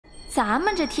咱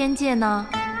们这天界呢，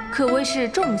可谓是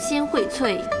众仙荟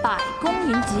萃，百工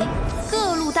云集，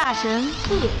各路大神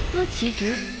各司其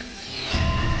职。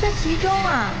这其中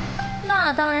啊，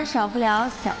那当然少不了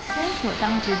小仙所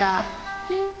当值的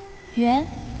姻缘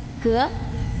阁。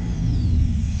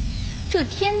这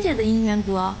天界的姻缘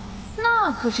阁，那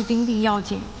可是鼎鼎要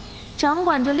紧，掌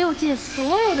管着6界所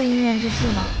有的姻缘之事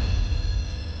呢。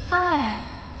哎，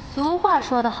俗话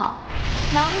说得好，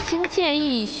郎情妾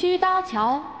意须搭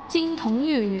桥，金童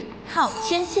玉女靠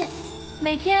牵线。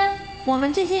每天，我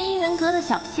们这些姻缘阁的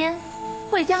小仙，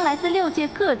会将来自6界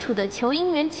各处的求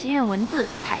姻缘祈愿文字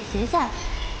采撷下来，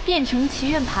变成祈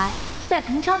愿牌，再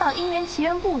誊抄到姻缘祈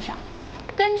愿簿上。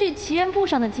根据祈愿簿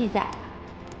上的记载，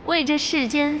为这世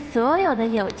间所有的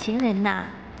有情人呐，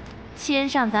牵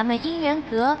上咱们姻缘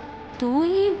阁独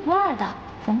一无二的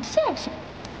红线绳。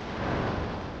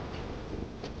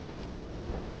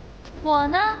我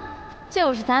呢，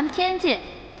就是咱们天界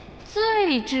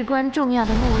最至关重要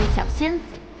的那位小仙子，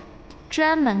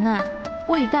专门啊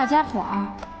为大家伙儿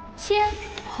牵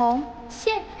红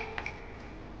线。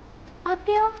阿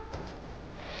彪，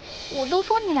我都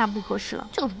说你俩不合适了，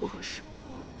就是不合适。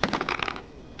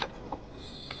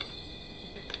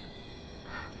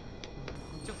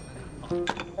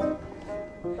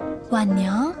婉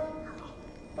娘，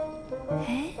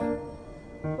哎。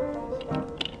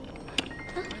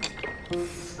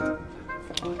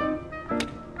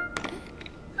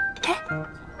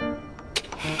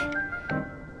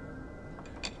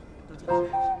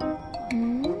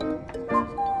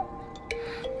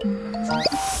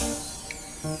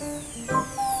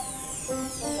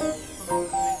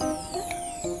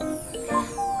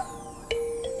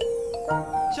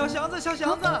小祥子，小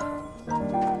祥子，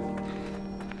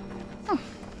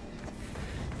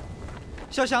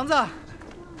小祥子，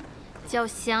叫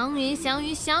祥云，祥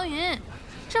云，祥云。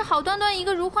这好端端一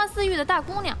个如花似玉的大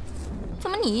姑娘，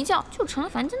怎么你一叫就成了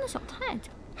凡间的小太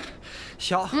监？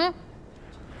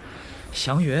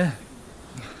祥云，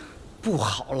不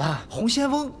好了，红仙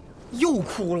翁又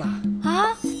哭了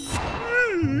啊！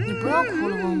你不要哭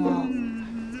了，嗡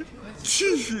嗡。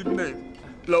其实内，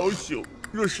老朽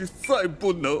若是再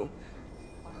不能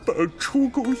把出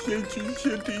宫仙君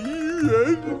签的姻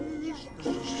缘，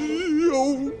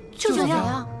就怎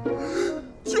样？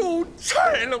就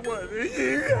拆了我的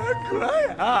姻缘阁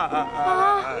呀！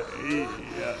啊！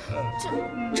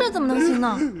这怎么能行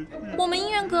呢？我们姻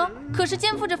缘阁可是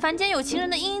肩负着凡间有情人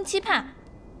的殷殷期盼，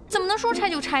怎么能说拆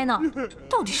就拆呢？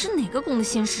到底是哪个宫的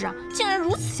仙师啊，竟然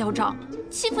如此嚣张，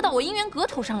欺负到我姻缘阁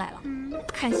头上来了？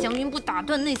看祥云不打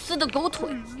断那厮的狗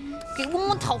腿，给嗡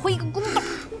嗡讨回一个公道！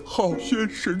好仙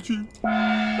神君。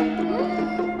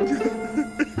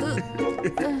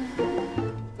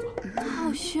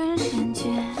浩轩神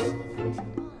君，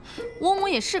嗡嗡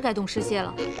也是该懂事些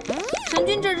了。神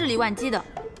君这日理万机的，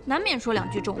难免说2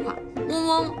句重话。嗡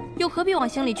嗡又何必往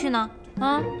心里去呢？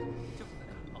啊！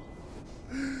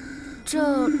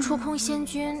这出空仙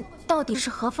君到底是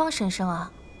何方神圣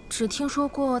啊？只听说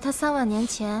过他3万年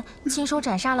前亲手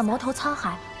斩杀了魔头沧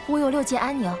海，护佑6界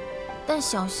安宁，但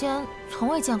小仙从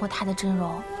未见过他的真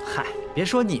容。嗨，别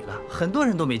说你了，很多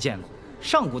人都没见过。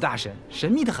上古大神，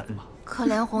神秘的很嘛。可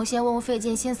怜红仙翁费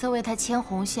尽心思为他牵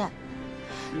红线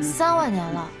，3万年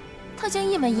了，他竟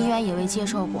一门姻缘也未接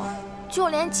受过，就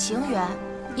连情缘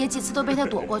也几次都被他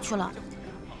躲过去了。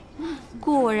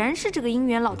果然是这个姻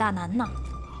缘老大难呐！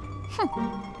哼！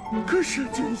可是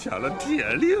君下了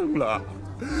天令了，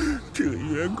这个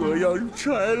姻缘阁要是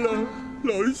拆了，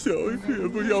老朽也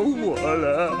不要活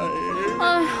了。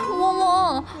哎，嗡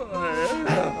嗡，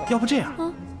要不这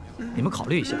样，你们考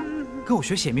虑一下，跟我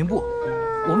学写命簿，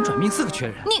我们转命4个缺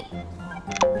人。你，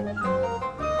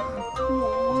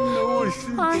我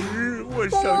失职，我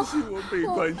伤心，我悲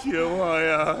观切化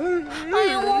呀。哎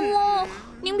呀，嗡嗡，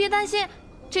您别担心，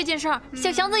这件事儿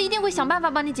小祥子一定会想办法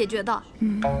帮你解决的。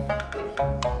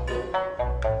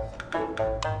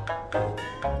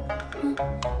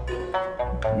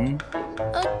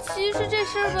其实这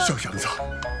是个小祥子，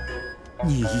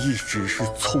你一直是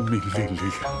聪明伶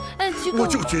俐，我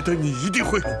就觉得你一定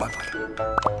会有办法的。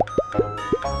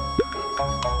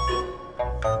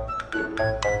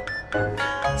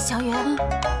小云，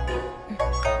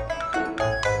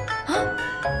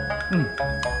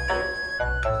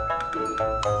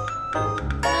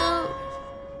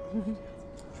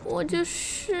我就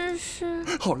试试。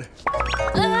好嘞。